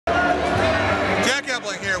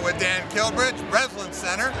Ebling here with Dan Kilbridge, Breslin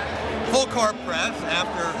Center. Full court press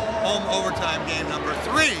after home overtime game number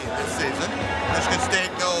 3 this season. Michigan State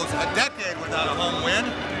goes a decade without a home win.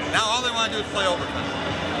 Now all they want to do is play overtime.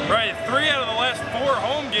 Right, 3 out of the last 4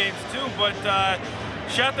 home games too, but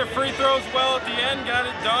shot their free throws well at the end, got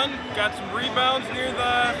it done, got some rebounds near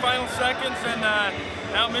the final seconds, and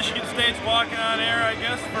now Michigan State's walking on air, I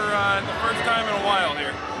guess, for the first time in a while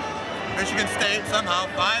here. Michigan State somehow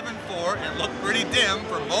 5-4. It looked pretty dim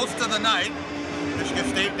for most of the night. Michigan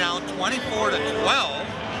State down 24-12,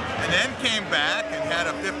 and then came back and had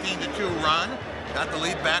a 15-2 run. Got the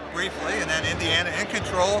lead back briefly, and then Indiana in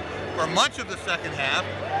control for much of the second half.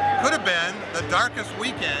 Could have been the darkest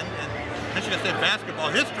weekend in Michigan State basketball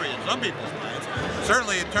history in some people's minds.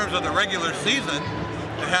 Certainly in terms of the regular season,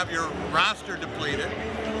 to have your roster depleted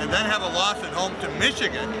and then have a loss at home to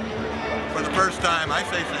Michigan for the first time, I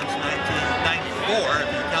say, since 1994, if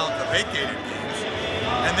you count the vacated games.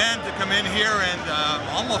 And then to come in here and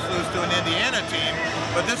almost lose to an Indiana team,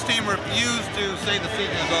 but this team refused to say the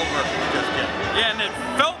season is over just yet. Yeah, and it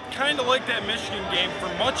felt kind of like that Michigan game for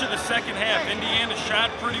much of the second half. Indiana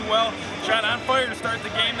shot pretty well, shot on fire to start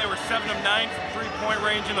the game. They were 7 of 9 from three-point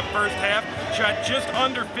range in the first half, shot just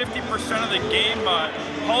under 50% of the game.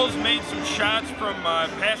 Hull's made some shots from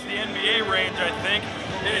past the NBA range, I think.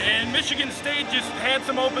 And Michigan State just had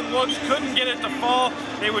some open looks, couldn't get it to fall.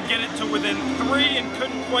 They would get it to within 3 and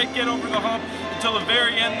couldn't quite get over the hump until the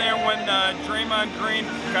very end there when Draymond Green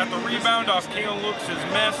got the rebound off Kalin Lucas'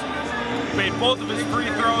 miss. Made both of his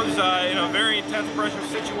free throws in a very intense pressure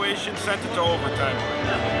situation, sent it to overtime.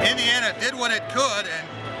 Indiana did what it could, and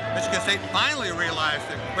Michigan State finally realized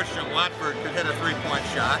that Christian Watford could hit a three-point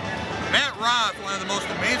shot. Matt Roth, one of the most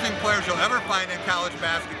amazing players you'll ever find in college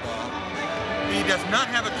basketball. He does not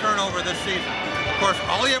have a turnover this season. Of course,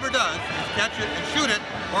 all he ever does is catch it and shoot it,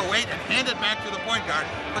 or wait and hand it back to the point guard.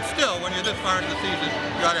 But still, when you're this far into the season,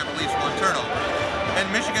 you ought to have at least 1 turnover. And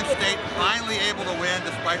Michigan State finally able to win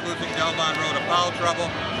despite losing Delvon Rowe to foul trouble.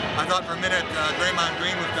 I thought for a minute Draymond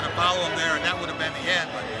Green was going to follow him there, and that would have been the end.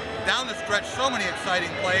 But down the stretch, so many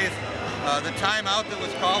exciting plays. The timeout that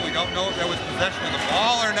was called, we don't know if there was possession of the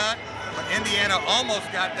ball or not, but Indiana almost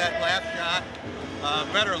got that last shot.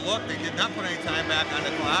 Better look. They did not put any time back on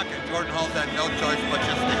the clock, and Jordan Hulls had no choice but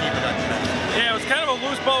just to keep it at the net. Yeah, it was kind of a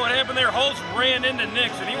loose ball. What happened there, Hulls ran into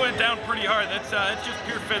Nix, and he went down pretty hard. That's just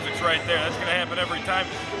pure physics right there. That's going to happen every time.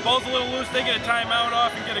 Ball's a little loose, they get a timeout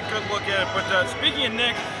off and get a good look at it. But speaking of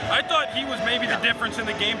Nix, I thought he was maybe the difference in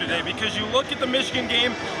the game today, because you look at the Michigan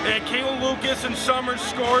game, and Kalin Lucas and Summers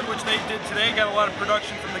scored, which they did today, got a lot of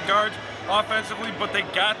production from the guards offensively, but they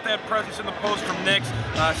got that presence in the post from Nix.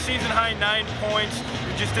 Season high 9 points.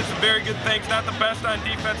 He just did some very good things. Not the best on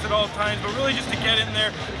defense at all times, but really just to get in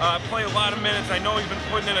there, play a lot of minutes. I know he's been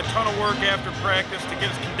putting in a ton of work after practice to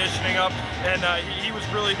get his conditioning up, and he was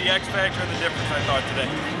really the X factor and the difference, I thought, today.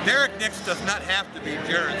 Derrick Nix does not have to be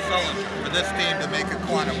Jared Sullinger for this team to make a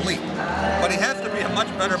quantum leap, but he has to be a much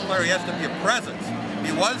better player. He has to be a presence.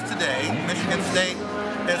 He was today. Michigan State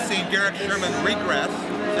has seen Derek Sherman regress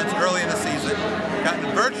since early in the season, gotten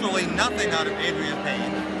virtually nothing out of Adrian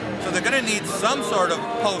Payne. So they're going to need some sort of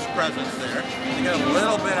post presence there. They get a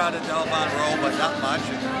little bit out of Delvon Rowe, but not much.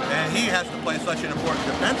 And he has to play such an important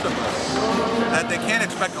defensive role that they can't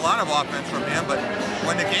expect a lot of offense from him. But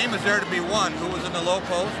when the game is there to be won, who was in the low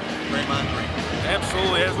post? Draymond Green.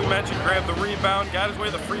 Absolutely. As we mentioned, grabbed the rebound, got his way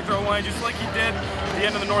to the free throw line, just like he did at the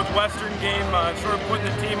end of the Northwestern game, sort of putting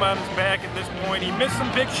the team on his back at this point. He missed some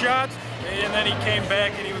big shots, and then he came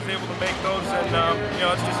back and he was able to make those, and you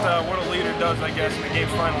know, it's just what a leader does, I guess, in the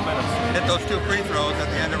game's final minutes. Hit those 2 free throws at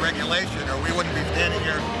the end of regulation, or we wouldn't be standing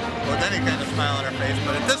here with any kind of smile on our face.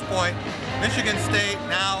 But at this point, Michigan State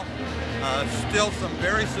now still some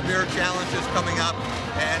very severe challenges coming up,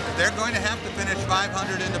 and they're going to have to finish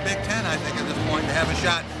 500 in the Big Ten, I think, at this point to have a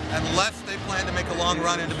shot, unless they plan to make a long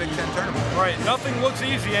run in the Big Ten tournament. Right, nothing looks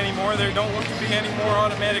easy anymore. There don't look to be any more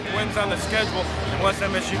automatic wins on the schedule unless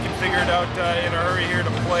MSU can figure it out in a hurry here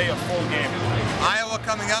to play a full game. Iowa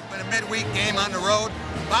coming up in a midweek game on the road,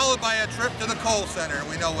 followed by a trip to the Kohl Center.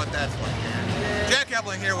 We know what that's like. Jack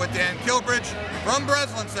Ebling here with Dan Kilbridge from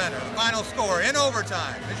Breslin Center. The final score in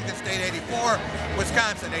overtime, Michigan State 84,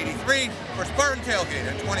 Wisconsin 83 for Spartan Tailgate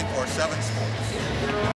at 24/7 Sports.